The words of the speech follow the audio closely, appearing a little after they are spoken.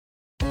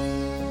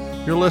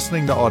You're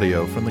listening to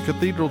audio from the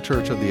Cathedral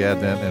Church of the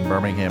Advent in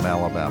Birmingham,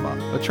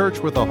 Alabama, a church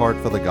with a heart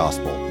for the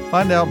gospel.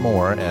 Find out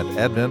more at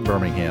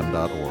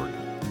adventbirmingham.org.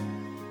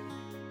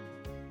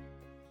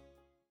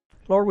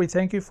 Lord, we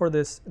thank you for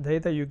this day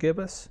that you give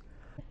us.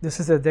 This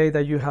is a day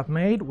that you have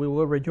made. We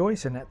will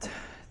rejoice in it.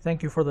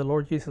 Thank you for the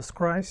Lord Jesus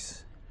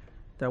Christ,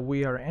 that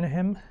we are in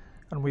him,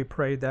 and we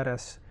pray that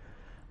as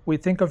we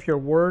think of your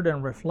word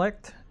and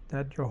reflect,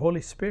 that your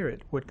Holy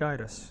Spirit would guide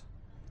us.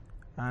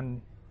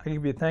 And I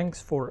give you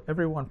thanks for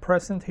everyone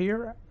present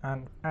here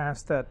and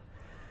ask that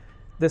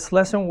this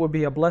lesson will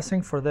be a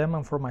blessing for them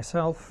and for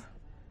myself,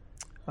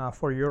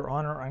 for your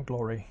honor and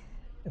glory.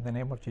 In the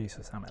name of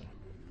Jesus, amen.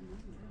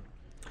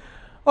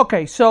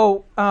 Okay,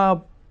 so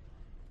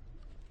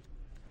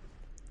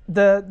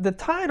the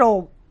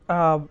title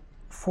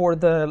for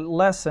the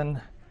lesson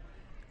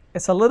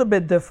is a little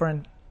bit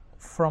different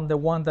from the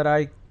one that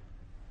I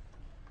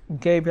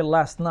gave it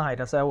last night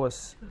as I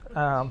was,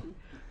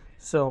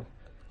 so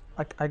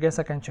I guess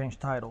I can change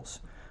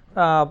titles.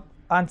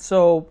 And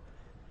so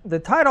the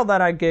title that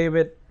I gave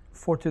it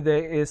for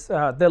today is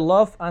The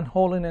Love and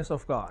Holiness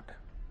of God.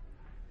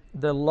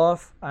 The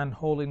Love and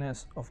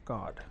Holiness of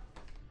God.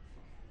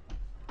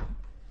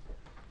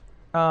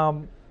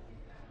 Welcome.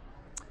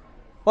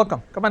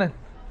 Come on in.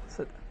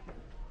 Sit.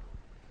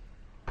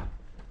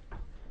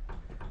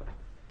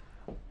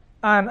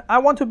 And I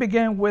want to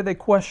begin with a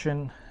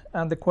question,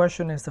 and the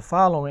question is the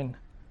following.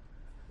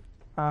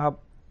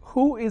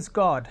 Who is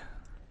God?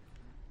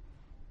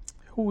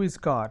 Who is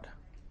God?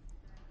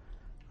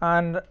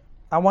 And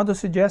I want to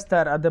suggest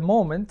that at the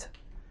moment,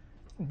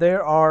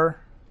 there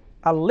are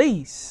at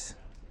least,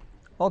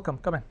 welcome,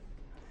 come in.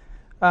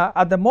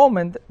 At the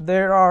moment,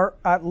 there are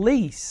at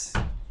least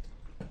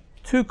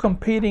two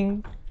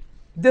competing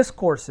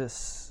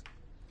discourses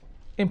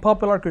in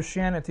popular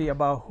Christianity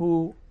about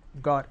who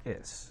God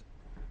is.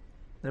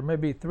 There may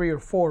be three or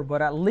four,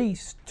 but at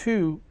least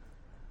two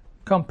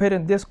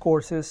competing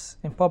discourses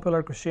in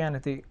popular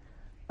Christianity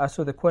as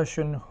to the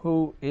question,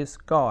 who is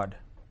God?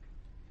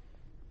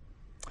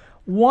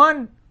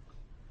 One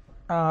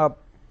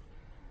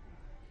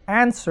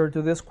answer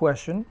to this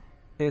question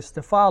is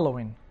the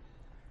following.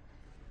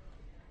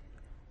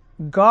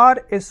 God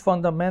is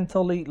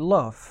fundamentally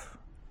love.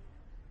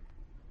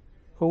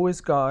 Who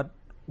is God?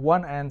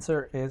 One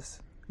answer is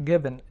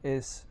given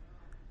is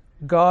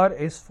God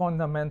is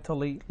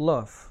fundamentally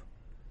love.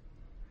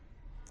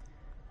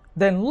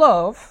 Then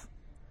love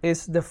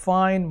is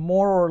defined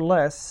more or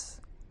less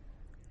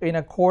in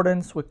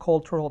accordance with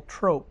cultural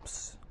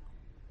tropes.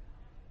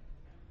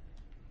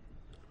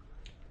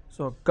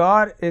 So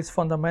God is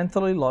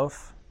fundamentally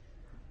love,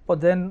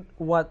 but then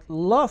what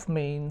love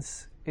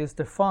means is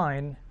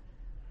defined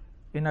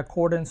in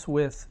accordance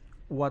with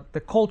what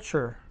the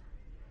culture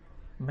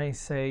may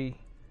say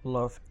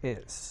love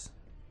is.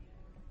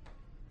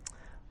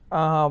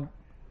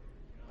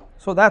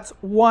 So that's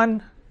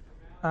one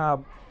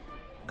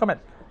comment.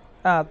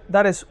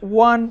 That is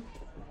one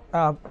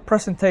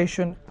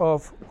presentation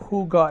of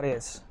who God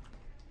is.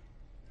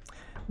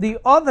 The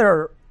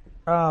other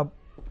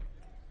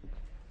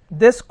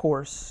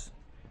discourse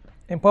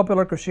in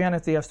popular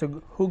Christianity as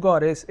to who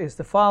God is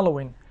the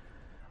following.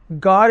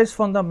 God is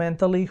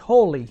fundamentally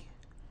holy.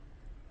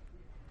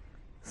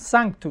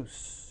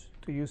 Sanctus,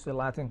 to use the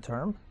Latin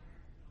term.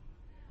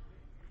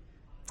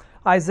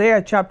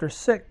 Isaiah chapter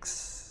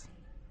 6,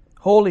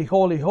 holy,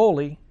 holy,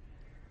 holy,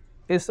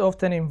 is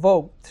often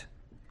invoked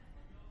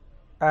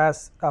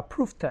as a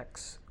proof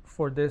text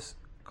for this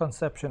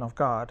conception of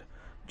God.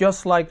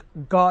 Just like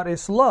God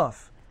is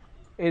love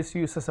is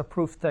used as a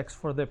proof text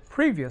for the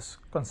previous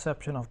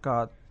conception of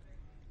God,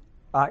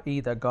 i.e.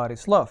 that God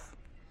is love.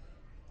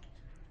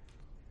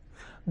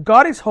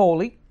 God is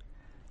holy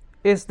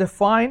is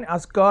defined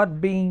as God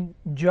being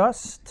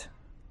just,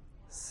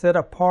 set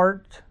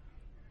apart,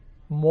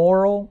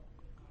 moral,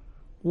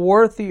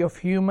 worthy of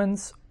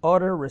humans'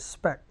 utter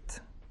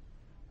respect.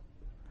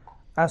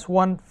 As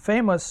one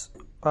famous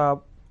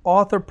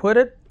author put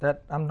it,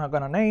 that I'm not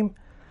going to name,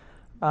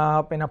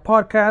 in a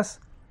podcast,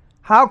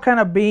 how can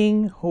a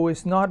being who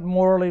is not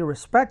morally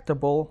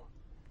respectable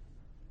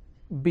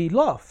be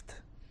loved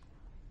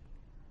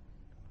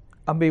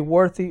and be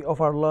worthy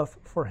of our love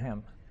for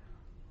him?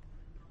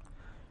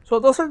 So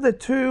those are the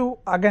two,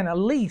 again, at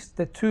least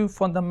the two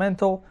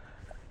fundamental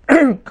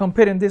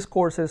competing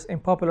discourses in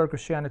popular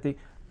Christianity.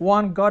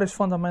 One, God is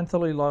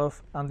fundamentally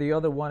love, and the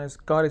other one is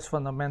God is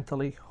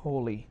fundamentally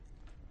holy.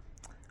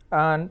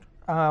 And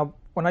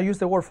when I use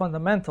the word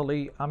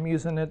fundamentally, I'm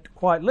using it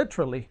quite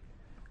literally.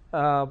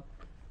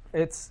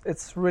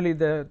 It's really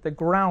the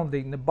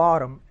grounding, the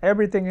bottom.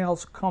 Everything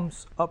else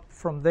comes up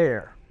from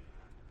there.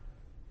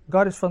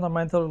 God is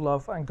fundamentally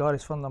love, and God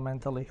is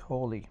fundamentally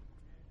holy.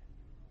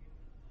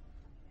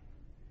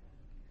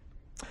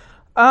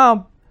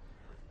 And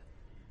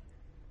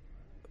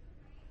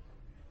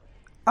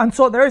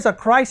so there is a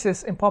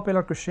crisis in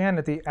popular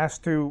Christianity as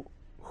to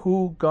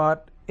who God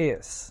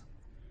is.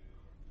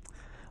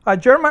 A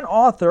German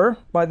author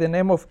by the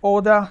name of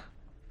Oda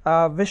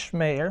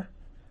Wischmeyer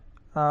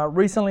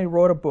recently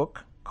wrote a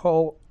book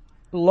called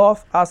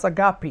love as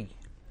agape,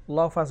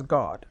 love as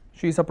God.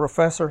 She's a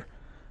professor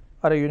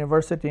at a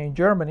university in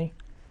Germany.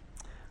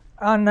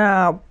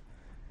 And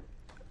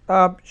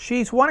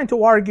she's wanting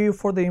to argue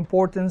for the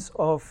importance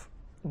of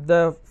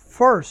the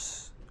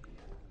first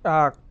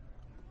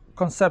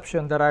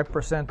conception that I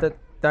presented,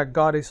 that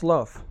God is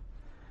love.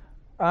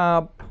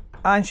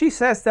 And she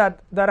says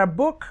that a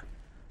book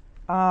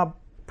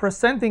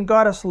presenting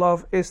God as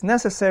love is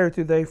necessary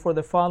today for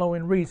the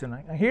following reason.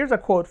 And here's a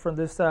quote from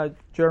this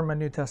German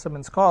New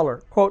Testament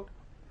scholar. Quote,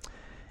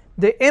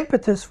 "The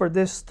impetus for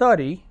this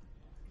study,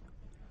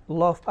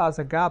 love as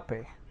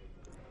agape,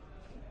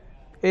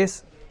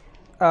 is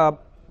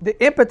the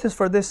impetus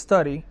for this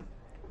study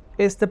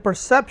is the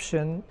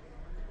perception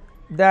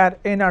that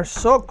in our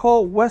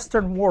so-called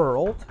Western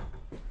world,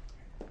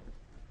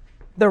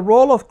 the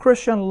role of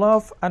Christian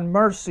love and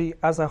mercy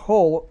as a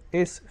whole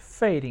is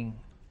fading."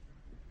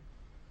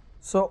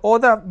 So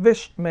Oda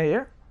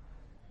Wischmeyer,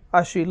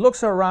 as she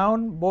looks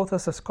around, both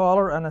as a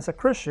scholar and as a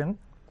Christian,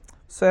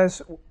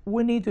 says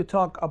we need to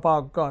talk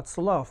about God's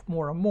love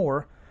more and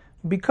more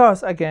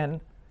because,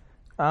 again,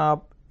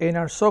 in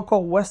our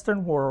so-called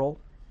Western world,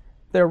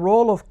 the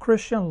role of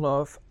Christian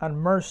love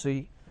and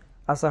mercy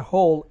as a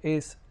whole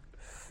is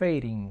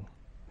fading.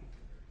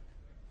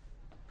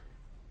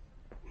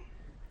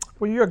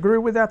 Will you agree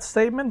with that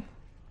statement?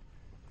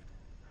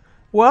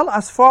 Well,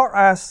 as far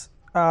as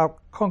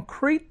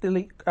concrete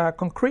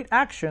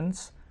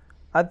actions,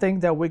 I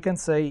think that we can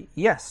say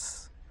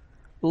yes.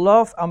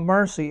 Love and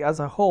mercy as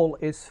a whole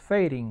is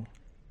fading.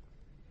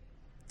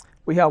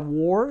 We have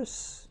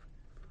wars.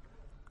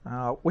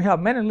 We have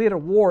many little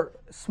wars,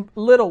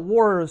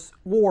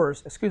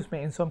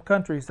 in some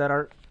countries that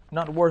are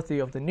not worthy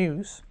of the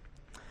news.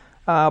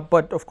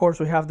 But of course,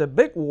 we have the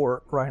big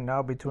war right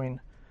now between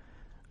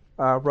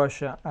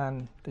Russia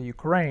and the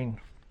Ukraine.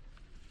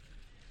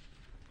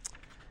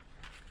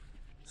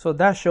 So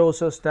that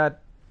shows us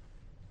that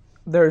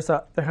there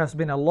has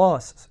been a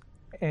loss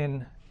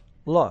in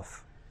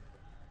love.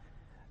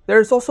 There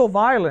is also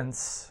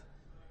violence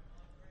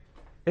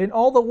in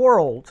all the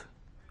world,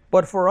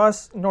 but for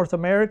us North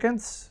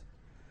Americans,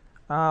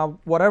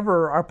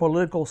 whatever our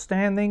political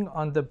standing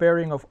on the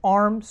bearing of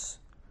arms,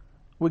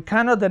 we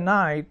cannot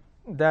deny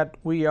that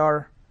we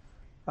are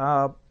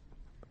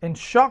in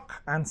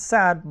shock and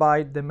sad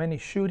by the many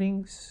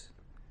shootings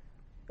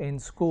in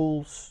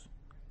schools,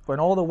 going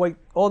all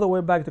the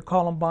way back to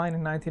Columbine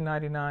in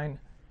 1999,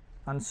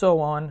 and so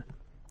on.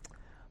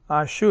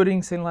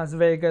 Shootings in Las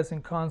Vegas,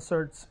 in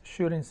concerts,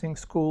 shootings in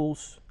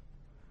schools.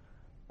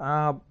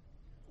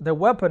 The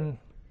weapon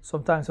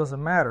sometimes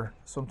doesn't matter.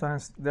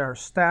 Sometimes there are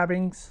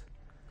stabbings,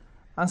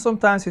 and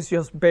sometimes it's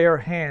just bare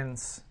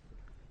hands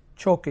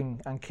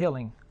choking and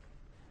killing.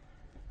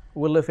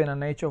 We live in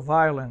an age of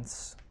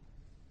violence.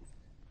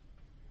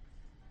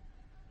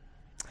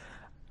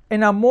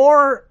 In a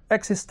more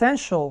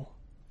existential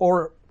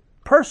or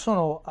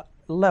personal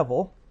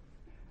level,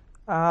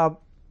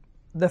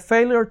 the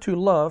failure to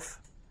love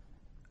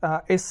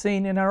is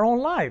seen in our own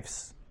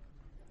lives,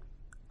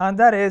 and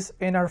that is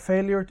in our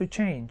failure to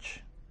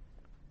change,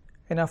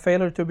 in our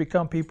failure to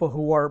become people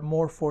who are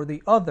more for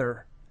the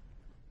other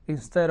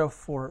instead of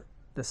for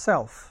the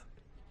self.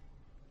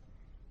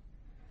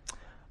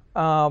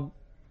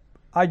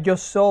 I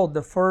just saw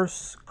the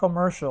first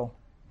commercial.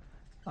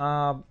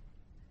 I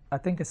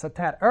think it's a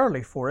tad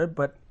early for it,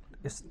 but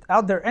it's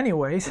out there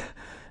anyways.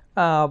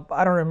 I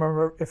don't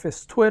remember if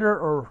it's Twitter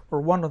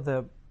or one of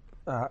the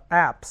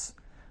apps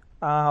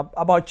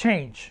about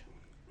change.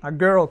 A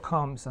girl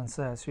comes and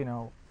says, she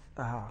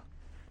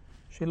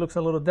looks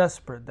a little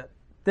desperate, that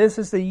this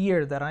is the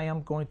year that I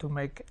am going to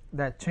make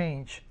that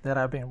change that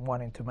I've been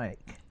wanting to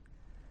make.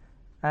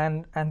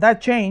 And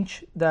that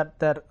change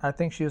that I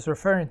think she is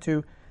referring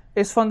to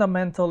is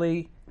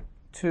fundamentally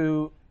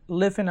to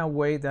live in a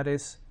way that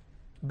is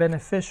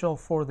beneficial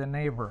for the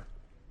neighbor.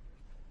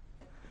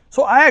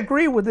 So I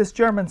agree with this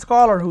German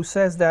scholar who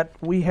says that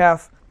we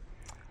have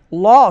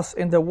lost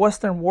in the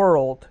Western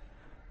world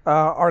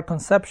our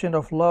conception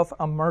of love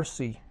and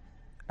mercy,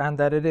 and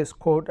that it is,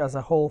 quote, as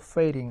a whole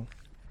fading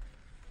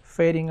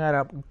at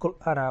a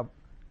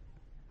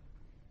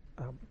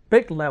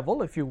big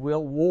level, if you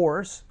will,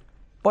 wars,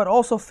 but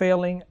also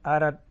failing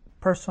at a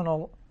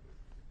personal,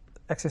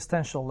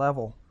 existential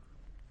level.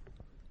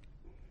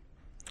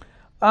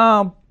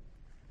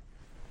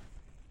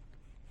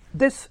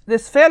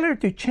 This failure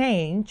to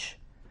change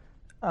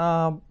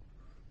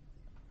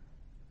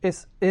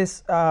is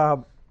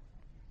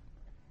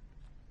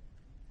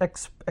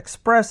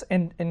expressed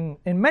in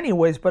many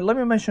ways, but let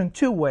me mention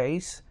two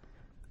ways.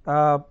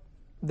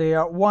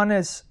 One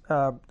is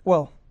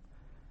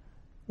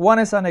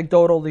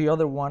anecdotal, the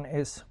other one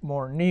is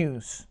more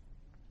news.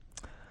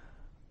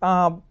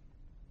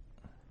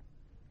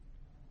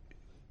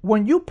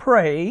 When you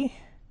pray,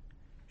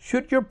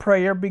 should your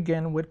prayer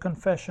begin with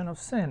confession of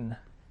sin?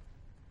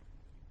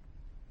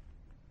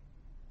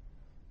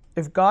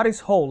 If God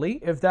is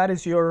holy, if that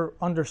is your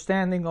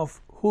understanding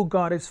of who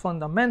God is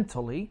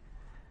fundamentally,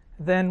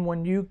 then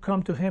when you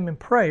come to Him in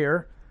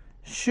prayer,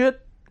 should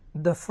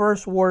the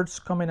first words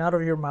coming out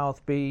of your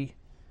mouth be,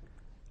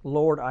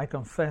 Lord, I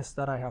confess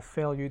that I have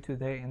failed you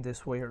today in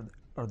this way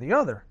or the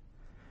other.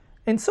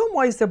 In some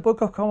ways, the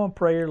Book of Common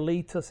Prayer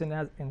leads us in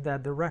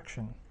that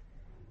direction.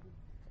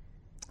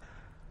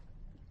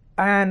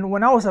 And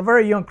when I was a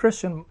very young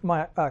Christian,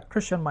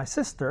 my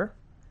sister,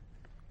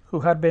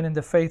 who had been in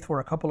the faith for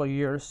a couple of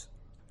years,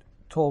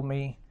 told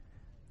me,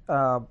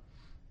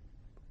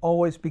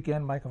 always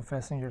begin by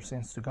confessing your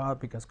sins to God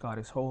because God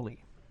is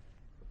holy.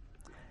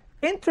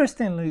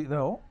 Interestingly,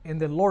 though, in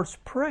the Lord's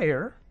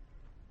Prayer,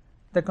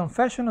 the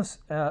confession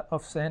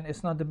of sin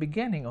is not the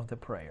beginning of the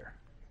prayer.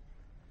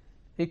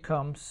 It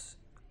comes,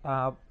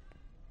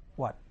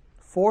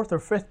 fourth or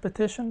fifth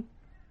petition?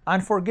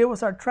 And forgive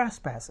us our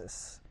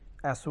trespasses,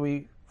 as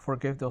we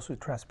forgive those who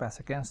trespass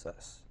against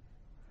us.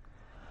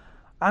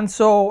 And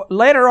so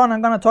later on,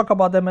 I'm going to talk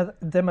about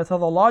the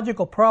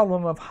methodological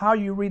problem of how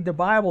you read the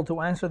Bible to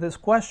answer these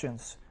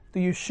questions. Do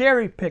you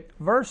cherry pick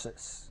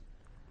verses?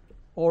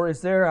 Or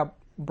is there a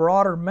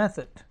broader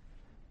method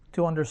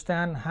to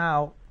understand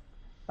how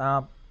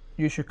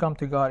you should come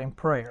to God in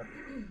prayer?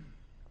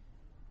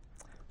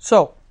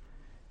 So,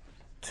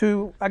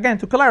 to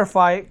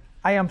clarify,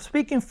 I am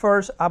speaking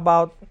first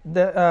about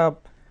the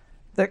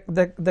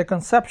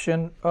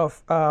conception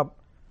of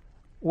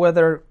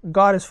whether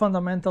God is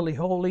fundamentally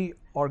holy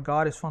or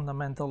God is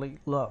fundamentally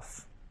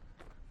love.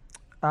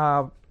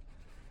 And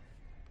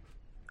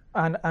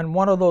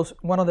one of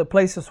the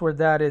places where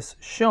that is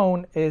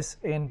shown is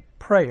in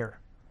prayer.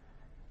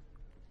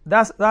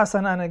 That's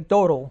an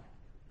anecdotal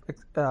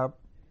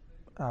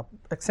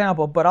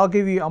example, but I'll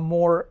give you a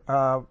more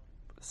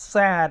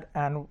sad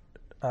and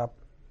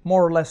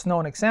more or less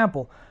known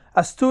example.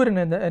 A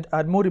student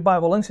at Moody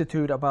Bible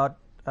Institute about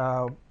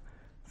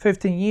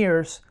 15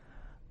 years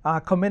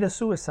committed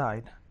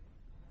suicide.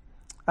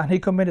 And he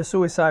committed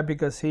suicide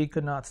because he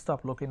could not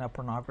stop looking at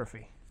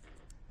pornography.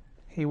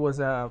 He was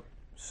a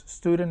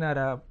student at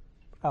a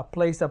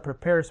place that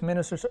prepares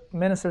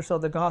ministers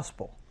of the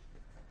gospel.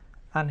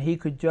 And he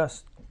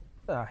just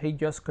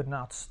could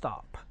not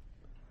stop.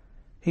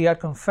 He had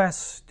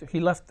confessed, he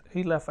left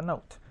a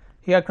note.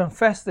 He had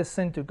confessed this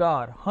sin to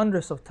God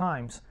hundreds of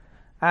times,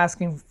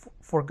 asking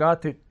for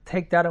God to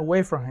take that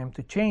away from him,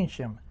 to change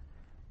him.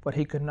 But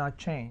he could not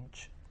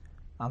change.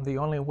 And the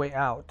only way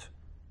out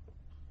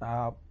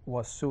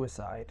was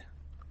suicide.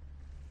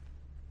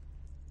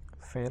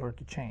 Failure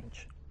to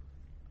change.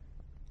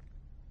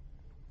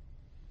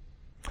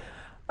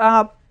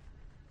 The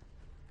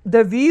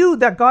view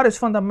that God is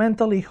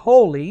fundamentally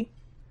holy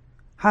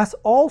has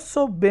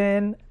also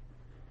been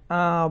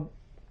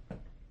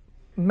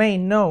made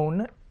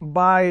known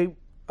by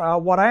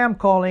what I am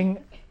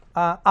calling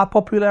a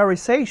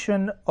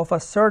popularization of a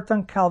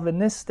certain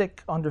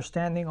Calvinistic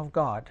understanding of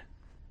God.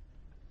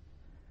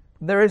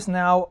 There is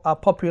now a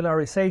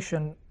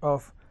popularization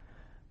of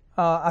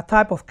a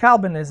type of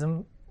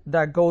Calvinism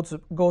that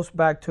goes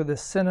back to the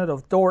Synod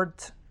of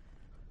Dort,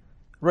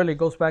 really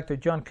goes back to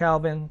John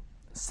Calvin,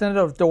 Synod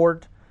of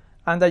Dort,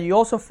 and that you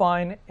also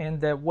find in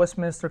the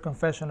Westminster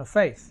Confession of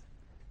Faith.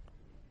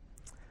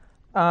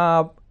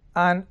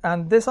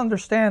 And this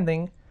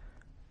understanding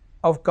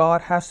of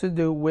God has to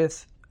do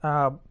with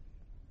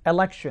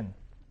election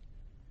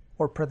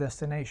or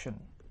predestination.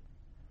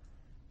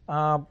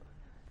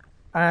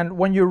 And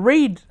when you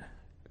read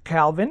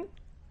Calvin,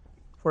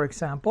 for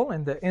example,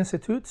 in the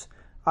Institutes,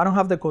 I don't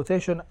have the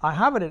quotation. I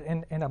have it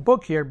in a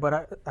book here,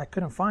 but I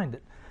couldn't find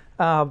it.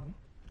 I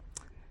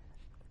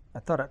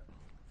thought,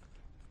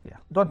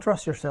 don't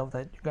trust yourself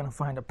that you're going to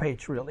find a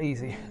page real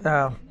easy.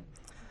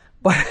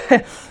 But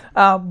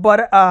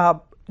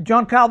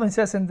John Calvin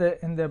says in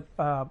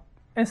the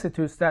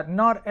Institutes that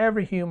not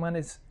every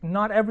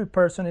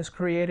person is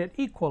created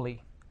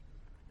equally.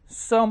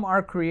 Some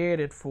are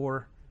created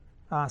for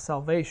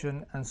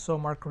salvation, and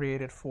some are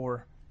created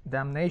for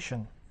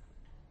damnation.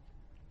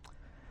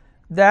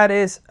 That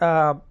is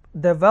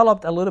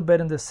developed a little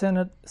bit in the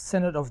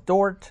Synod of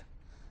Dort,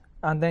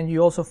 and then you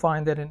also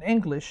find it in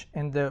English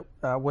in the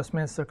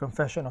Westminster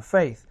Confession of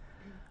Faith,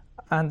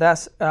 and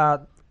that's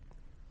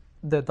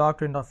the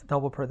doctrine of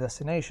double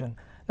predestination.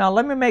 Now,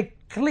 let me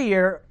make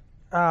clear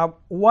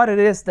what it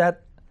is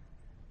that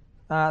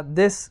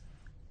this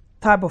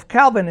type of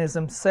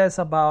Calvinism says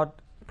about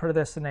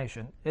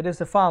predestination. It is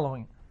the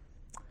following.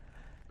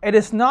 It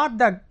is not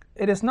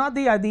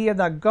the idea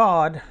that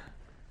God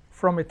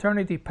from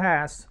eternity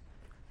past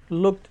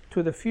looked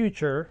to the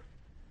future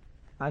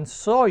and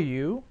saw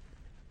you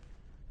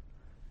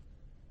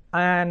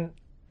and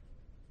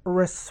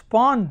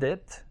responded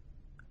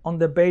on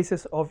the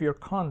basis of your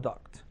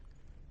conduct.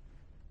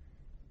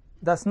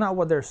 That's not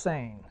what they're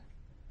saying.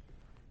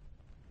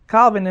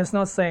 Calvin is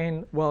not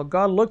saying, well,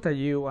 God looked at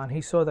you and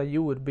he saw that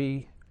you would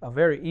be a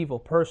very evil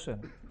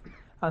person.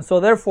 And so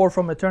therefore,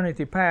 from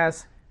eternity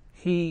past,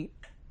 he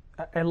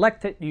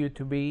elected you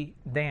to be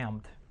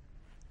damned.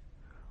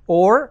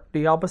 Or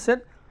the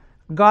opposite,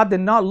 God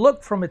did not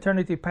look from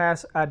eternity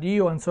past at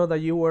you and saw that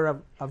you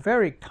were a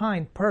very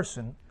kind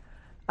person,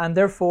 and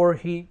therefore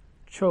he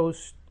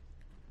chose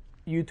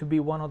you to be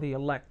one of the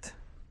elect.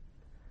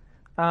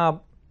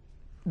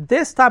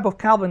 this type of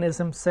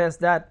Calvinism says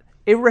that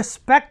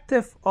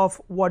irrespective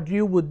of what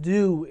you would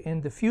do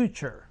in the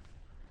future,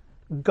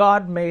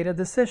 God made a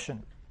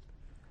decision.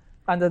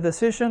 And the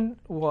decision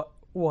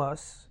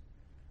was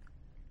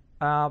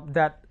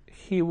that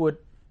he would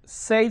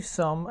save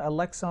some,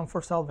 elect some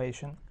for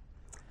salvation,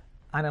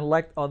 and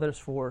elect others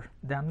for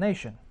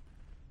damnation.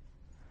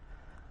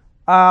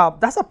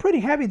 That's a pretty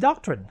heavy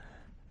doctrine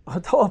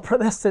of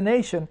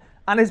predestination,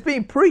 and it's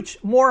being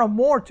preached more and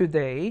more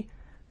today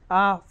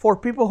for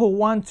people who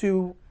want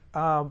to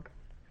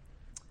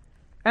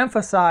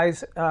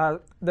emphasize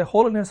the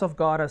holiness of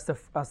God as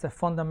the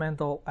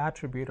fundamental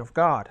attribute of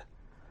God.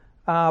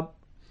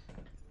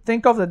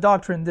 Think of the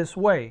doctrine this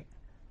way.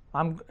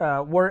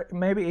 Where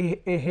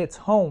maybe it hits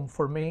home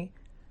for me.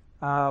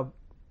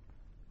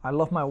 I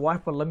love my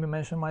wife, but let me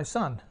mention my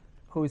son,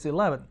 who is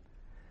 11.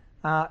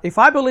 If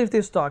I believe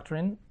this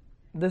doctrine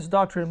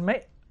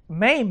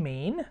may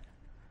mean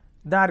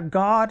that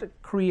God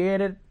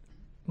created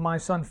my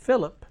son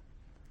Philip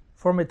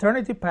from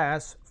eternity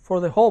past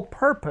for the whole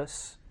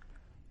purpose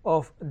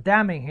of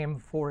damning him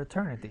for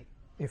eternity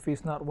if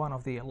he's not one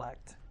of the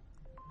elect.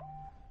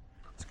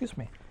 Excuse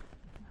me.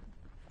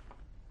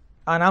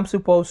 And I'm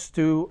supposed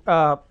to,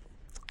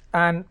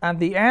 and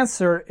the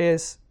answer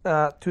is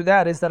to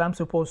that is that I'm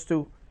supposed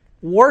to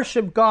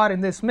worship God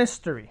in this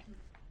mystery.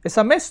 It's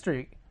a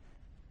mystery.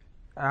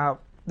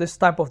 This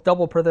type of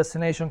double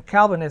predestination,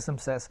 Calvinism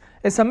says.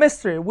 It's a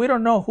mystery. We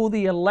don't know who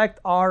the elect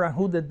are and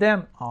who the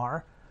damned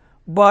are.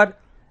 But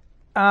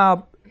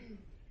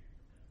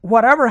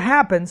whatever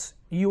happens,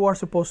 you are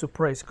supposed to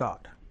praise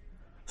God.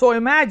 So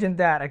imagine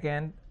that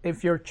again.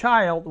 If your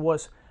child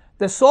was,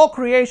 the sole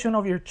creation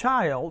of your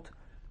child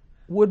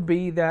would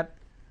be that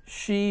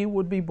she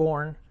would be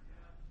born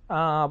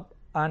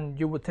and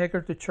you would take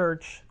her to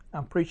church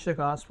and preach the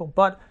gospel.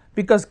 But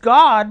because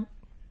God,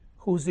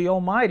 who's the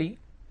Almighty,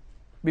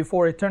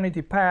 before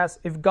eternity past,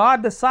 if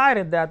God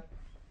decided that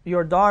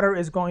your daughter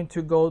is going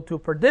to go to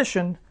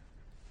perdition,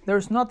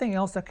 there's nothing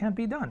else that can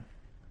be done.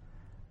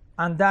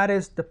 And that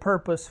is the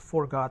purpose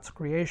for God's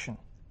creation.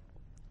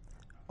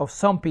 Of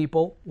some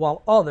people,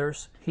 while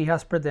others He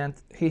has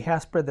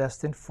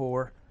predestined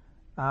for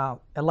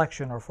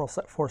election or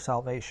for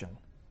salvation.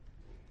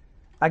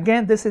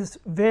 Again, this is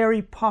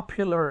very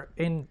popular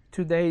in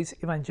today's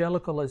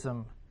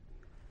evangelicalism.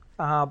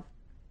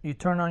 You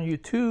turn on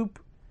YouTube,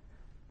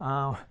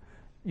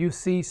 you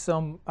see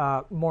some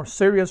more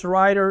serious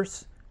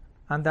writers,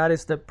 and that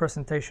is the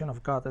presentation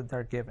of God that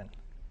they're given.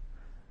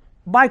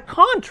 By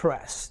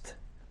contrast,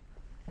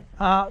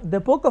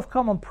 the Book of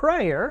Common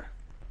Prayer,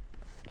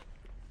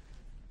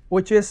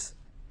 which is,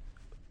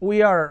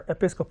 we are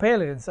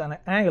Episcopalians and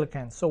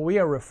Anglicans, so we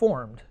are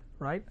Reformed,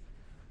 right?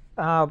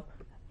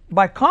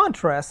 By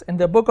contrast, in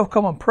the Book of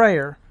Common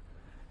Prayer,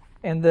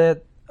 in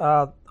the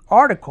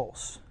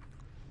articles,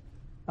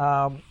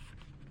 let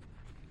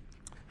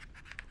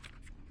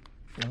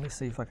me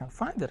see if I can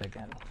find it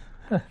again.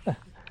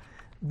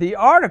 The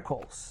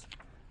articles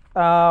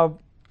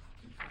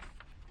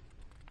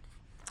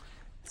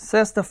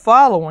says the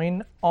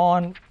following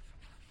on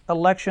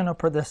election or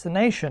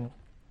predestination.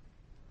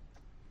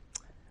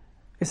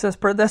 It says,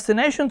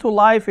 predestination to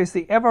life is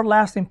the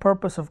everlasting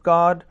purpose of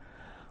God,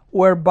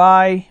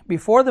 whereby,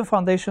 before the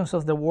foundations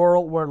of the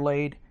world were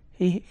laid,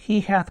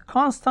 he hath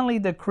constantly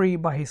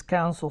decreed by his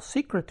counsel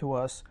secret to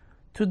us,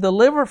 to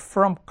deliver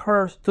from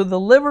curse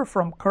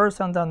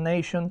and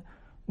damnation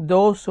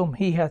those whom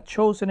he hath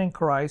chosen in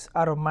Christ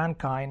out of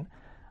mankind,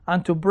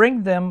 and to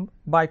bring them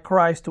by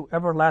Christ to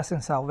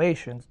everlasting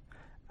salvation,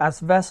 as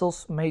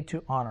vessels made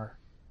to honor.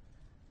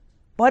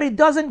 But it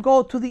doesn't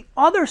go to the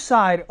other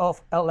side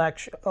of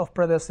election, of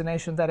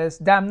predestination, that is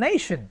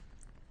damnation.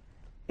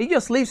 It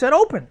just leaves it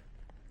open.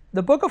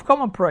 The Book of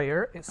Common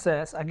Prayer, it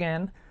says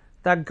again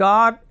that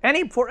God,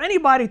 for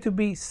anybody to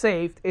be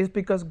saved is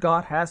because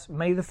God has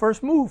made the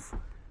first move.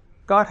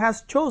 God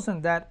has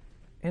chosen that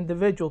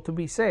individual to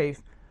be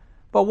saved.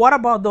 But what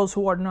about those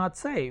who are not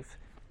saved?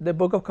 The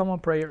Book of Common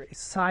Prayer is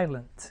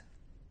silent.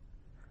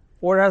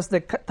 Whereas the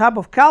type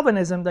of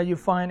Calvinism that you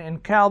find in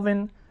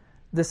Calvin,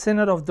 the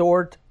Synod of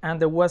Dort, and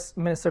the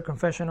Westminster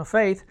Confession of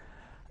Faith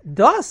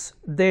does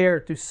dare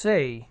to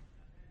say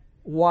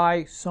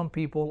why some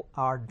people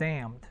are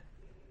damned.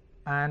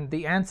 And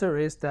the answer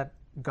is that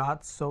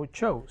God so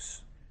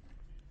chose.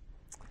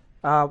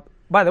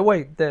 By the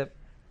way,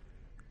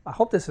 I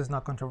hope this is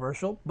not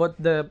controversial,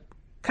 but the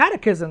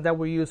catechism that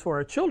we use for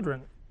our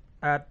children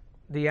at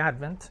the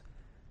Advent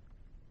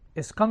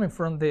is coming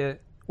from the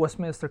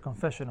Westminster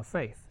Confession of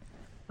Faith,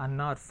 and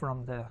not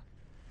from the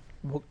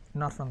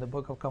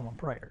Book of Common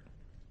Prayer.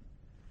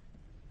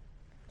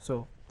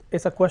 So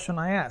it's a question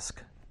I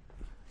ask.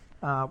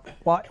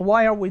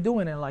 Why are we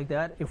doing it like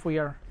that if we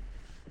are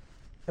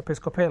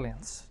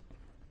Episcopalians?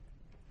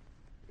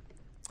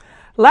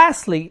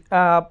 Lastly,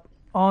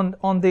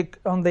 on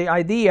the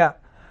idea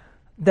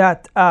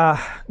that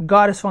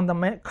God is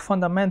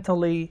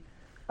fundamentally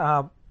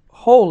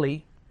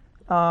holy,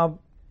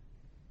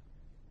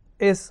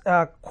 is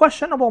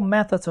questionable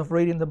methods of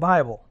reading the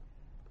Bible.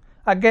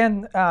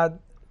 Again,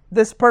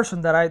 this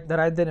person that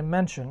I didn't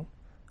mention,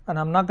 and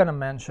I'm not going to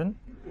mention,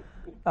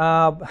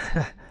 and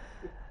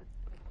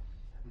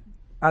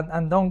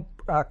don't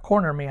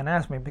corner me and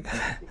ask me because,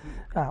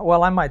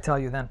 well, I might tell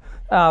you then.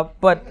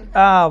 But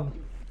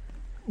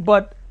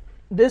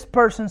this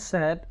person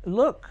said,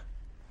 look,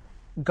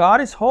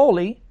 God is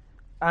holy,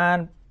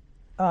 and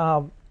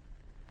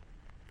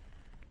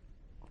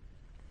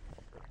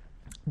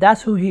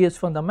that's who He is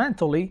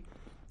fundamentally,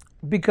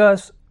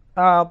 because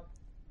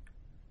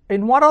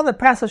in what other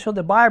passage of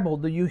the Bible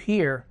do you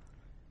hear,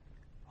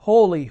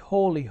 holy,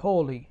 holy,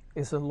 holy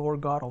is the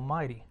Lord God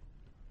Almighty?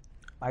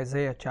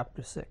 Isaiah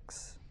chapter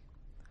 6.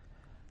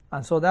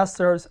 And so that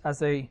serves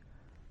as a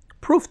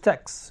proof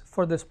text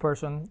for this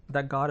person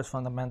that God is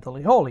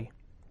fundamentally holy.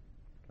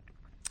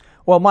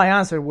 Well, my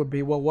answer would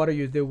be, well, what do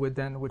you do with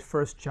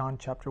 1 John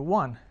chapter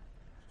 1?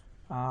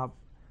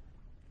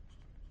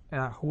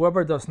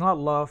 Whoever does not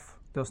love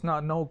does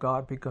not know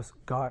God, because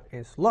God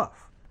is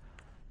love.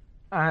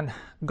 And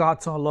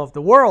God so loved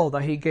the world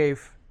that He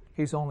gave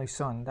His only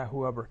Son, that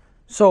whoever.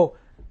 So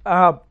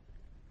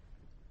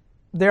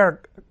there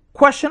are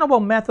questionable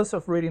methods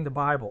of reading the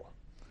Bible.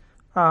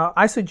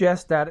 I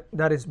suggest that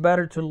it's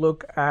better to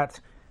look at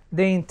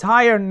the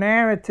entire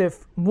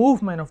narrative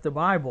movement of the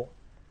Bible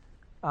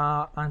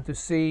and to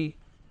see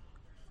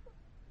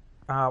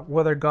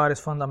whether God is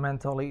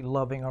fundamentally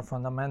loving or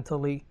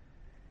fundamentally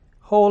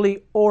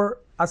holy, or,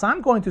 as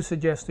I'm going to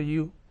suggest to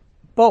you,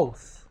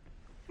 both,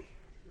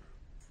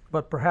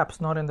 but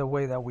perhaps not in the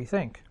way that we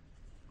think.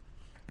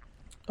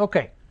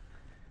 Okay,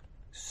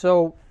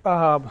 so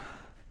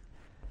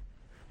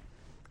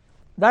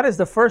that is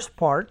the first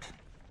part.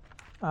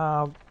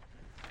 Who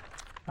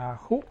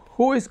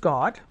is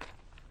God,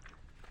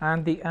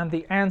 and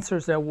the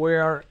answers that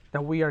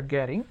we are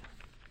getting,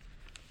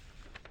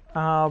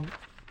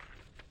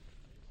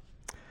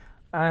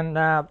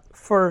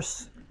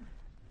 first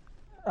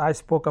I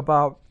spoke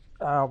about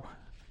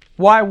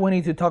why we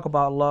need to talk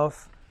about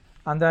love,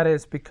 and that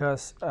is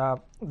because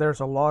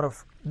there's a lot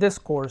of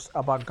discourse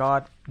about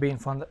God being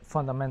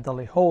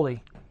fundamentally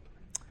holy.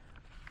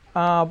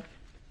 I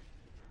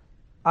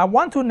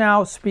want to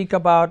now speak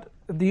about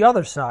the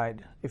other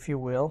side, if you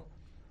will,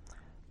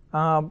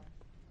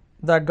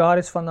 that God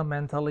is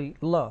fundamentally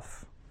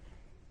love.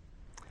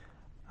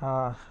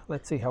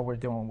 Let's see how we're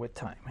doing with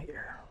time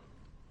here.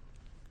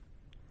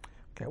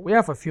 Okay, we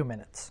have a few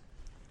minutes.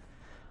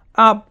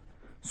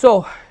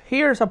 So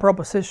here's a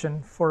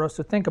proposition for us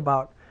to think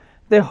about.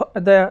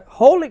 The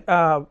holy,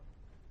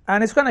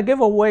 and it's going to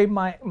give away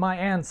my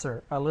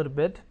answer a little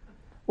bit,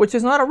 which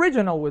is not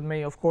original with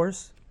me, of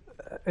course.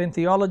 In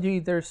theology,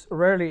 there's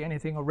rarely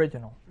anything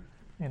original.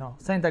 You know,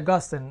 St.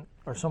 Augustine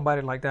or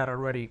somebody like that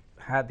already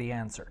had the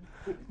answer.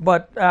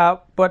 But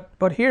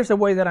here's the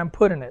way that I'm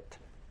putting it.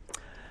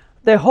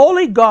 The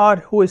holy God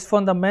who is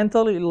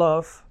fundamentally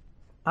love,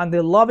 and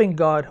the loving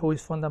God who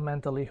is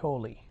fundamentally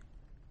holy.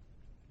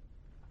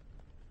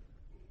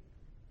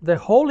 The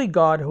holy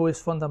God who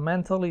is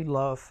fundamentally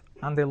love,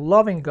 and the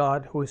loving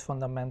God who is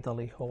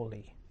fundamentally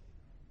holy.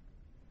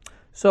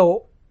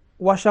 So,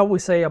 what shall we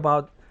say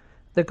about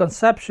the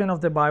conception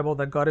of the Bible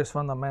that God is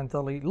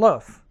fundamentally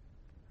love?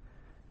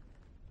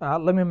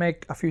 Let me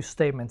make a few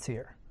statements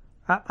here.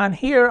 And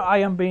here I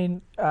am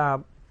being,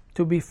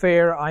 to be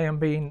fair, I am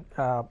being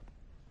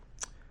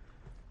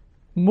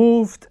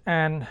moved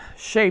and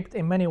shaped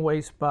in many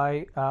ways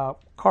by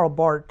Karl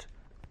Barth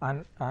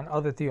and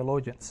other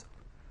theologians.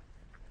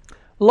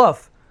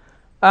 Love.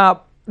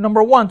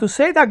 Number one, to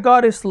say that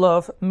God is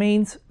love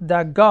means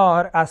that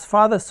God, as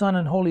Father, Son,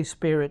 and Holy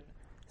Spirit,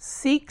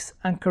 seeks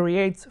and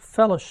creates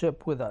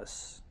fellowship with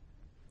us.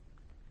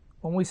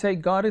 When we say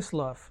God is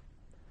love,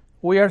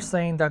 we are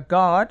saying that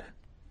God,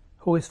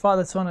 who is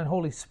Father, Son, and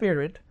Holy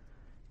Spirit,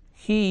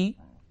 He,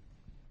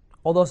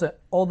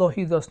 although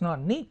He does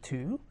not need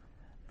to,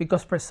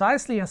 because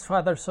precisely as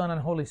Father, Son,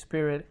 and Holy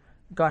Spirit,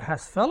 God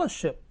has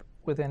fellowship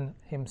within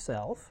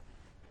Himself.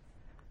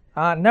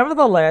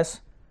 Nevertheless,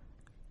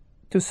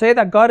 to say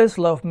that God is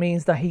love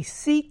means that He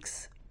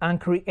seeks and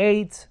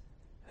creates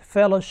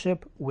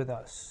fellowship with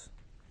us.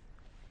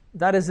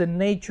 That is the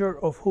nature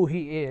of who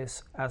He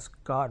is as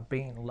God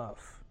being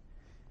love.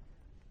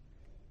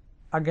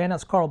 Again,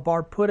 as Karl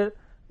Barth put it,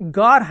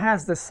 God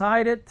has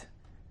decided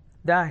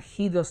that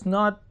He does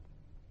not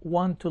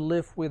want to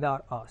live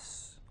without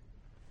us.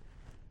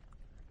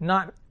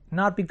 Not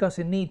because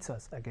He needs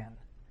us again,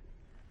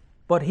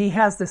 but He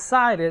has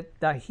decided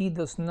that He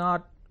does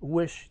not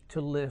wish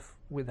to live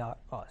without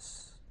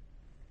us.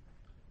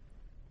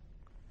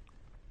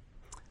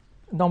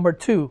 Number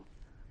two,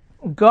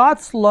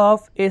 God's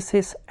love is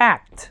His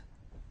act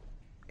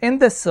in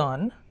the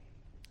Son,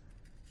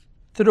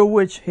 through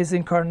which His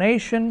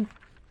incarnation,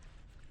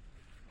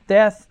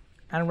 death,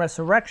 and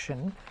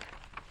resurrection,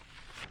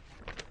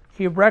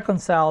 He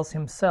reconciles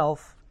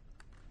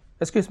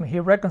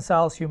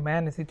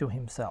humanity to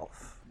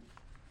Himself.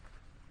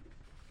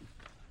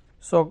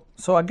 So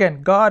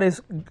again,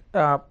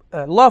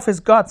 love is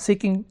God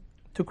seeking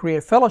to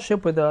create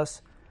fellowship with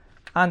us,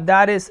 and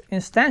that is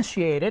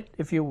instantiated,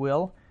 if you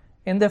will,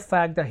 in the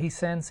fact that He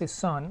sends His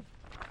Son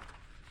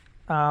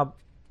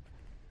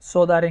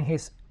so that in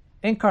his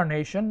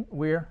incarnation,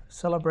 we're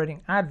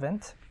celebrating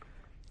Advent.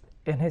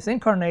 In his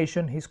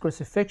incarnation, his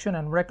crucifixion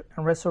and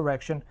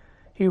resurrection,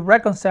 he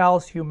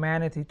reconciles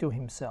humanity to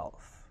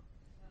himself.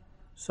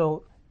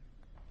 So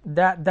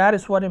that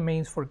is what it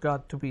means for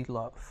God to be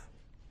love.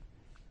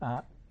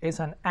 It's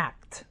an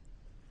act.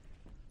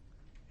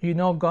 You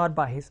know God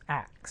by his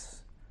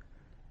acts.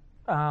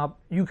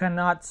 You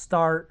cannot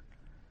start,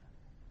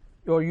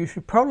 or you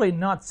should probably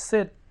not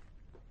sit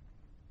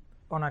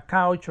on a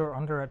couch or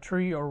under a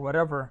tree or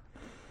whatever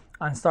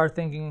and start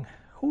thinking,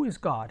 who is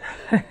God?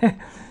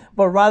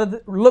 But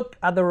rather look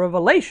at the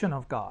revelation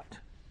of God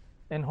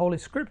in Holy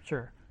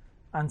Scripture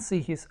and see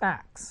his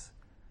acts.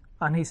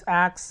 And his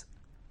acts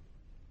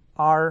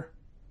are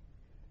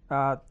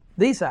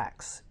these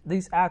acts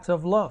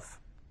of love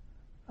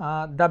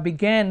that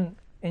began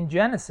in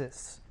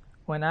Genesis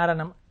when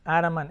Adam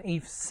and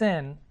Eve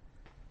sin,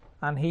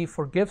 and he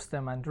forgives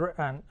them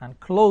and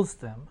clothes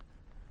them,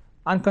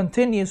 and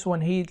continues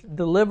when he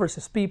delivers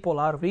his people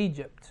out of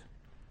Egypt,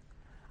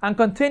 and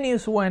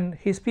continues when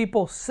his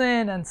people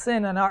sin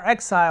and are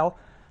exiled,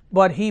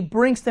 but he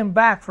brings them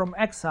back from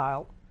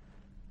exile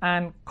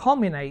and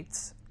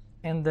culminates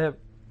in the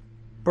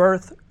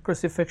birth,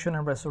 crucifixion,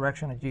 and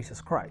resurrection of Jesus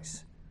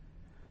Christ.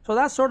 So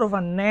that's sort of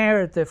a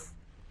narrative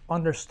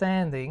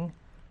understanding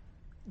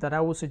that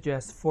I would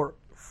suggest for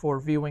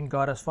viewing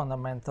God as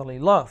fundamentally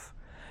love.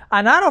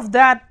 And out of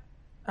that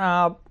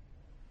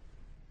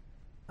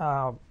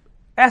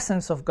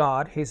essence of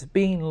God, his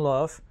being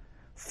love,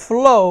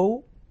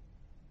 flow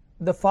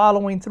the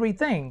following three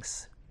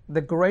things: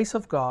 the grace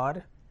of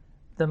God,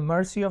 the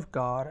mercy of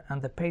God,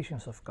 and the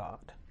patience of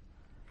God.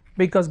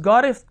 Because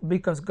God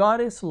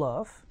is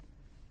love,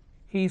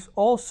 he's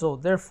also,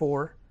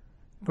 therefore,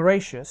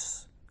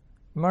 gracious,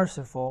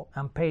 merciful,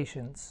 and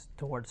patient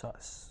towards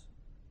us.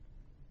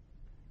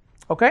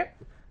 Okay?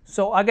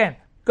 So again,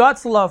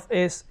 God's love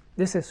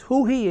this is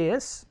who he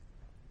is.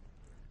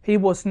 There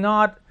was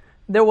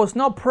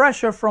no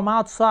pressure from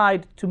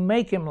outside to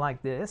make him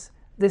like this.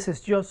 This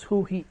is just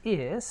who he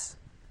is.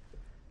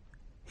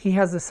 He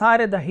has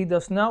decided that he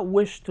does not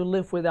wish to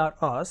live without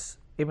us,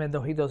 even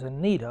though he doesn't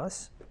need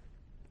us.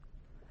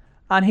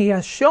 And he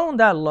has shown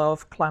that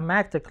love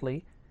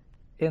climactically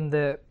in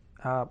the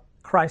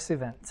Christ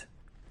event,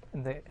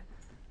 in the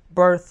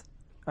birth,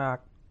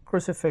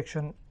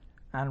 crucifixion,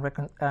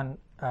 and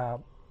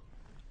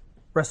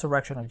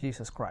resurrection of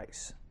Jesus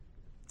Christ.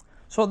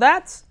 So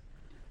that's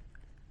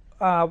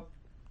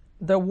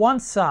the one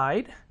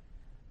side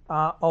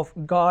of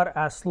God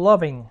as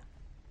loving,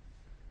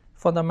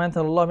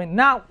 fundamentally loving.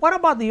 Now, what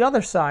about the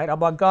other side,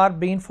 about God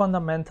being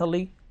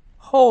fundamentally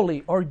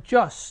holy or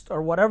just,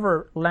 or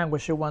whatever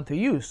language you want to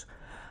use?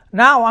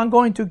 Now I'm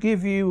going to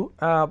give you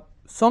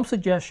some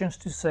suggestions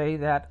to say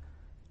that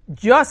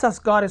just as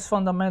God is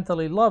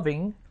fundamentally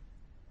loving,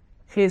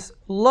 his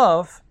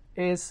love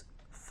is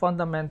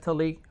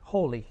fundamentally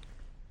holy.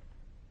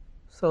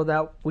 So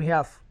that we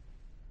have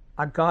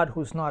a God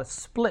who's not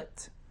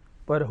split,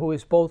 but who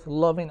is both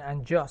loving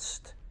and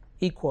just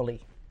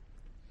equally.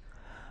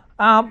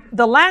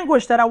 The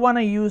language that I want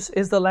to use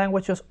is the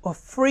language of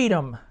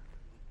freedom.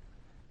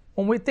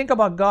 When we think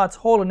about God's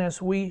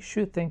holiness, we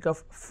should think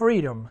of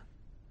freedom.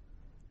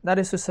 That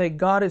is to say,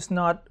 God is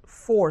not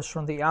forced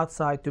from the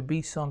outside to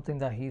be something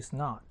that he's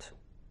not.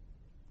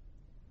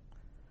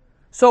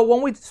 So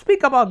when we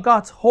speak about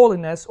God's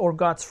holiness or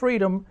God's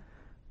freedom,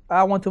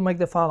 I want to make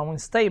the following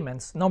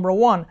statements. Number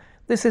one,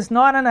 this is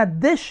not an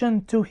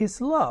addition to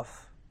his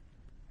love.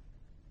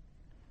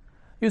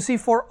 You see,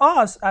 for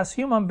us as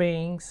human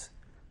beings,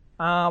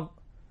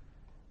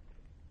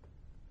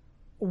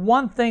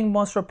 one thing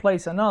must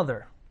replace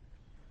another.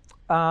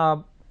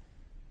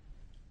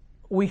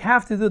 We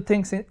have to do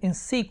things in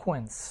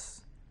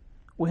sequence.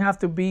 We have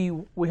to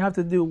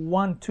do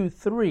 1, 2,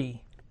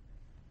 3.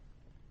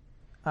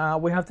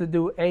 We have to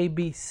do A,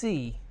 B,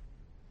 C.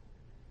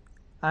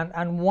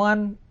 And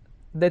one,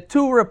 the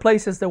 2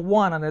 replaces the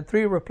 1, and the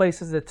 3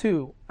 replaces the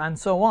 2, and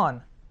so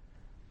on.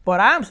 But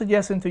I am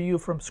suggesting to you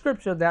from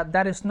Scripture that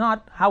that is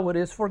not how it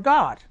is for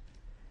God.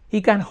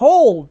 He can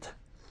hold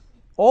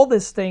all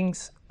these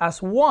things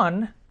as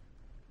one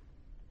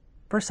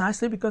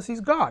precisely because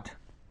he's God,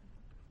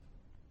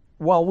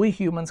 while we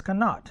humans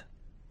cannot.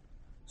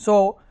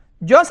 So,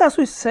 just as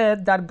we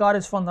said that God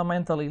is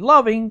fundamentally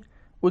loving,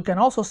 we can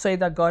also say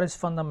that God is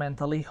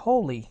fundamentally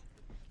holy.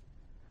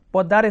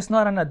 But that is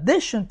not an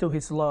addition to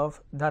his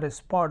love, that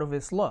is part of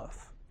his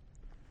love.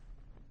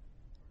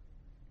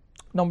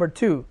 Number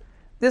 2,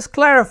 this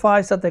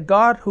clarifies that the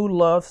God who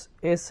loves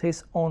is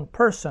his own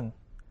person,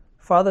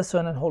 Father,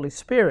 Son, and Holy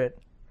Spirit.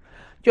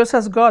 Just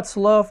as God's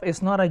love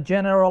is not a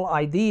general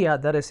idea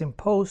that is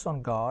imposed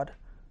on God,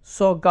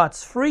 so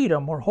God's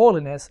freedom or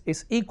holiness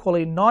is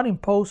equally not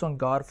imposed on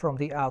God from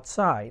the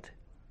outside.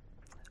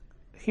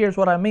 Here's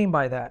what I mean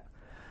by that.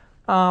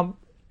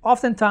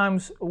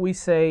 Oftentimes we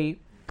say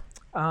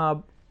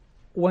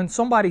when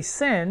somebody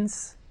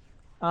sins,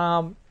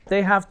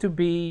 they have to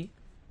be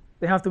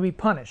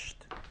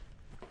punished,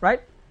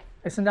 right?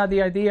 Isn't that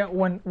the idea?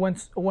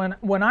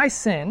 When I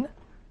sin,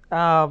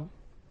 Okay,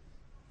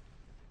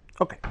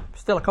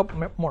 still a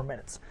couple more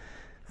minutes.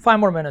 5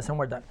 more minutes and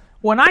we're done.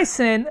 When I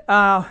sin,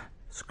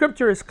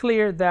 Scripture is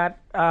clear that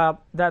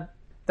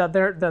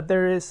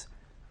there is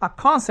a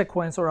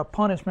consequence or a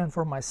punishment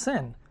for my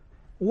sin.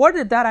 Where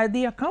did that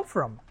idea come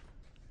from?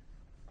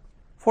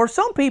 For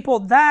some people,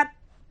 that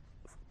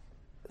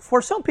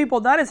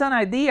is an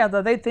idea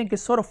that they think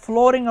is sort of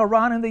floating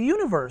around in the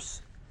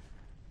universe,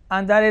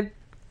 and that it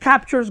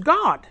captures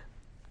God.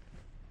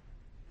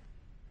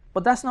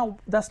 But that's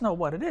not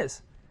what it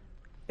is.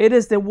 It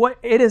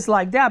is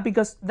like that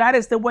because that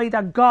is the way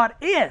that God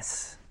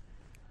is.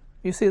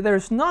 You see,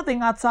 there's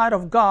nothing outside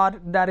of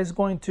God that is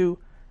going to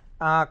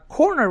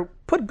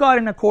put God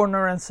in a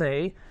corner and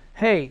say,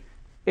 hey,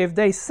 if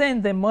they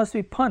sin, they must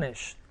be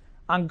punished.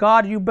 And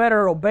God, you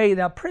better obey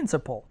that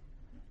principle.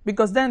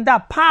 Because then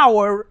that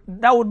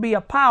would be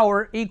a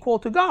power equal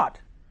to God.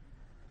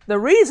 The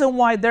reason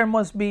why there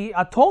must be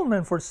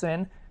atonement for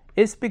sin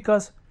is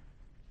because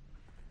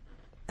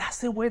that's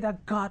the way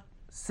that God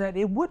said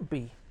it would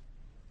be.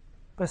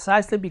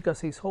 Precisely because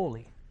He's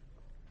holy.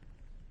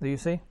 Do you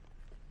see?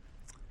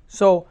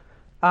 So,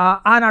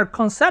 and our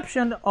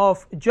conception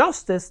of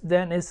justice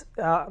then is,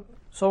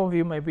 some of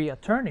you may be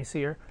attorneys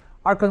here,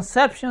 our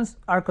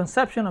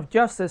conception of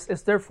justice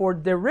is therefore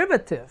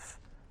derivative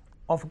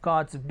of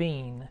God's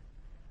being.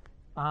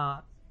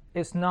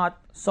 It's not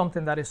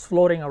something that is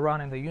floating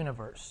around in the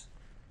universe,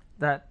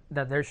 that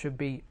there should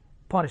be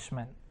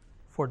punishment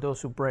for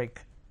those who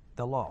break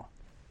the law.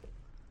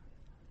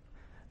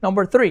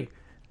 Number 3,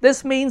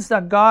 this means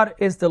that God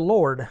is the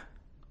Lord.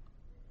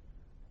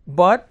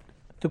 But,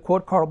 to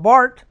quote Karl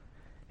Barth,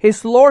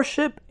 His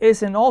lordship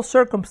is in all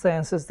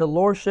circumstances the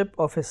lordship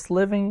of His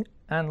living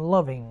and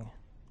loving.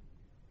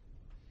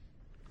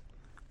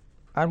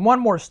 And one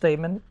more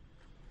statement,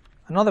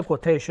 another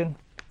quotation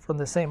from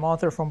the same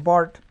author, from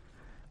Barth.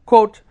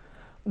 Quote,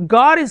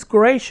 God is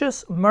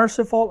gracious,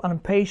 merciful,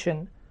 and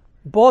patient,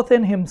 both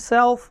in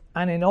Himself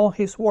and in all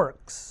His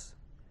works.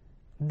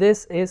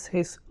 This is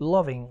His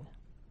loving.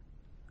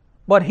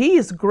 But He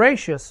is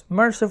gracious,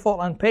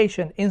 merciful, and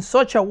patient in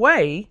such a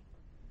way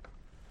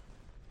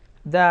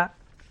that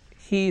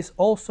He is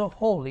also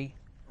holy,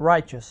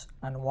 righteous,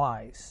 and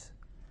wise.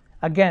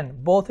 Again,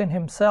 both in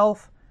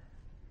Himself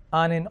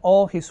and in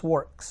all His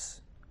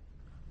works.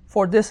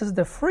 For this is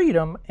the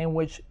freedom in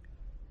which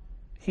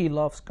He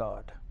loves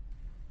God.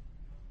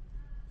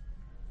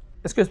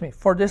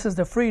 For this is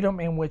the freedom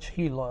in which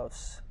He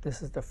loves.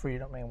 This is the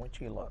freedom in which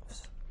He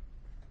loves.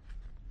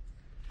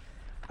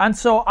 And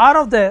so out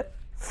of the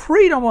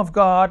freedom of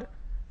God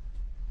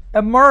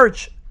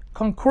emerge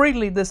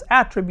concretely these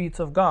attributes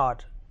of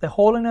God: the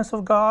holiness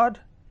of God,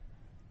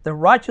 the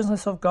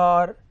righteousness of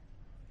God,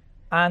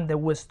 and the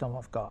wisdom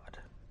of God.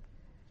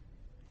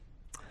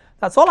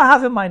 That's all I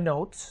have in my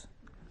notes.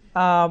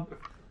 I'll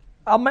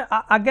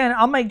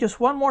make just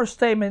one more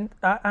statement,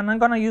 and I'm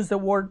going to use the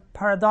word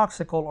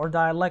paradoxical or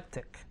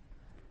dialectic.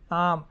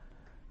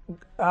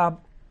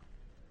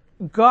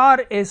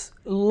 God is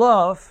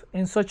love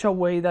in such a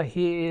way that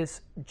He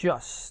is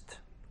just.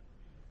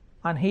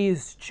 And He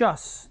is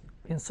just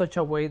in such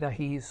a way that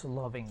He is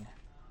loving.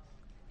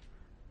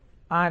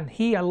 And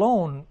He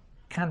alone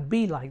can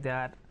be like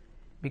that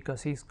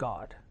because He's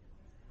God.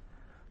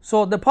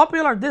 So the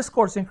popular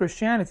discourse in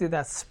Christianity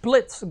that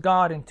splits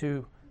God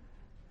into,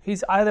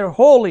 He's either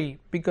holy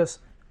because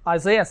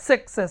Isaiah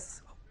 6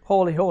 says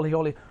holy, holy,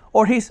 holy,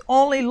 or He's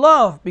only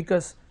love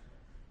because,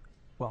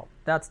 well,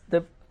 that's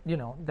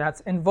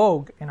in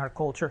vogue in our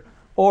culture,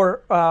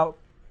 or 1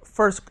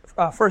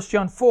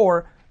 John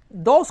 4.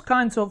 Those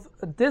kinds of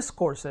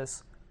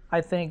discourses,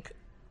 I think,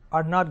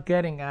 are not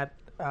getting at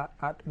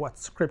what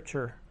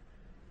Scripture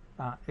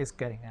is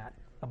getting at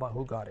about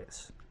who God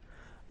is.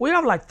 We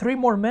have like 3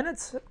 more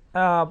minutes.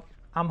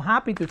 I'm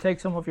happy to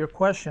take some of your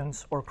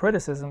questions or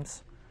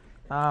criticisms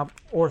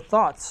or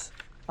thoughts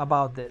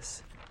about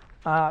this.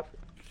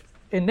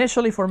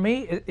 Initially, for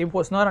me, it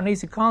was not an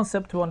easy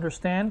concept to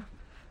understand,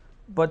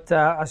 but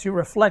as you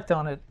reflect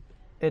on it,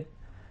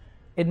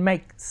 it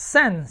makes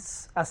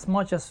sense as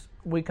much as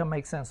we can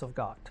make sense of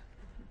God,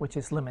 which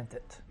is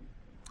limited.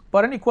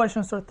 But any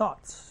questions or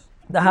thoughts?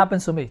 That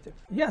happens to me too.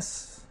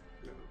 Yes.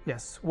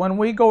 When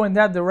we go in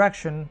that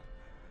direction,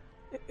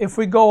 if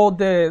we go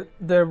the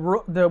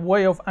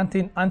way of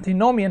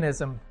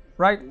antinomianism,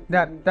 right?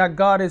 That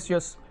God is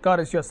just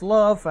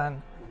love,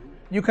 and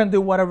you can do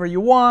whatever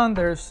you want.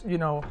 There's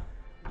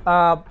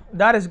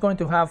that is going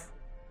to have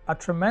a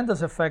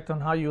tremendous effect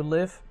on how you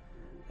live,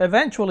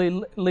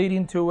 eventually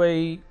leading to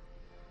a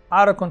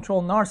out of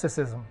control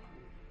narcissism.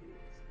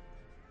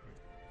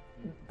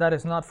 That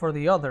is not for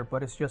the other,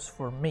 but it's just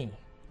for me.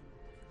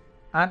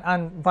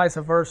 And vice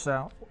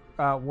versa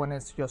when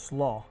it's just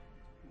law.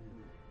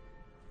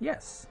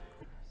 Yes.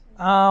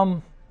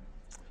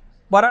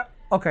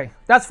 Okay,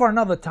 that's for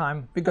another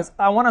time, because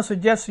I want to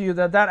suggest to you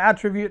that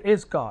attribute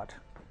is God.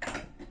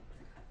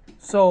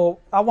 So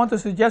I want to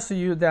suggest to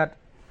you that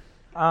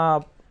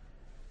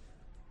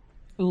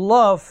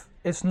love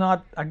is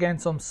not, again,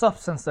 some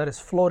substance that is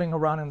floating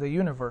around in the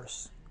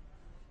universe.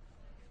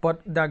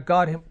 but that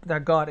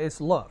God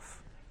is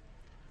love.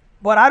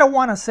 But I don't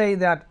want to say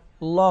that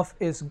love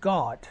is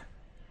God,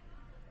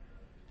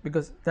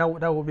 because that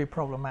would be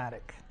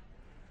problematic.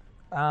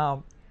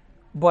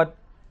 But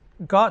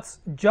God's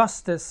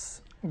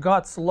justice,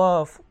 God's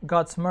love,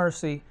 God's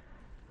mercy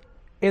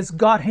is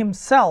God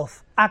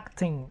Himself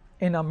acting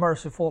in a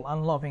merciful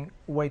and loving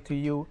way to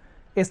you.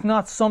 It's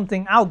not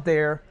something out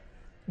there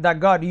that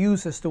God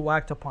uses to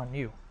act upon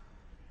you.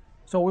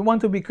 So we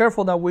want to be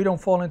careful that we don't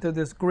fall into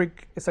this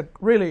Greek. It's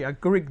really a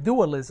Greek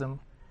dualism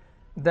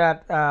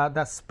that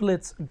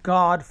splits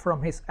God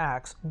from His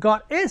acts.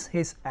 God is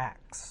His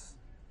acts.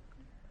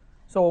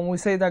 So when we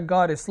say that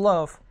God is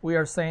love, we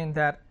are saying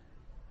that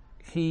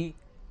He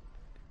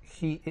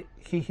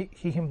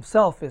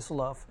Himself is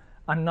love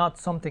and not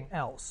something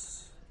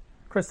else.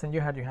 Kristen,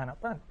 you had your hand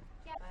up.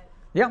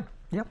 Yeah.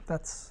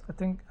 That's I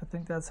think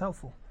that's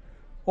helpful.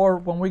 Or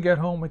when we get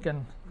home, we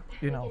can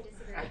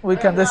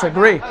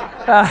disagree.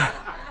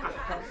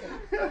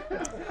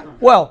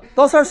 Well,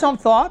 those are some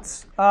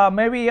thoughts.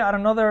 Maybe at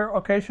another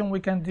occasion we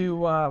can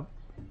do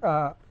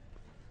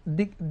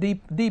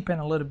deepen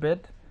a little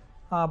bit.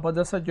 But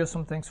those are just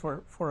some things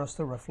for us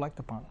to reflect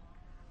upon.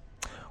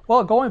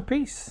 Well, go in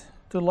peace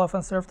to love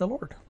and serve the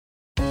Lord.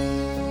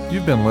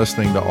 You've been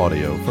listening to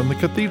audio from the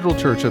Cathedral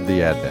Church of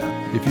the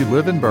Advent. If you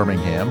live in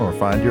Birmingham or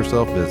find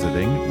yourself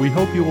visiting, we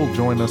hope you will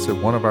join us at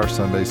one of our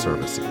Sunday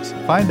services.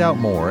 Find out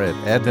more at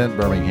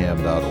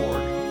adventbirmingham.org.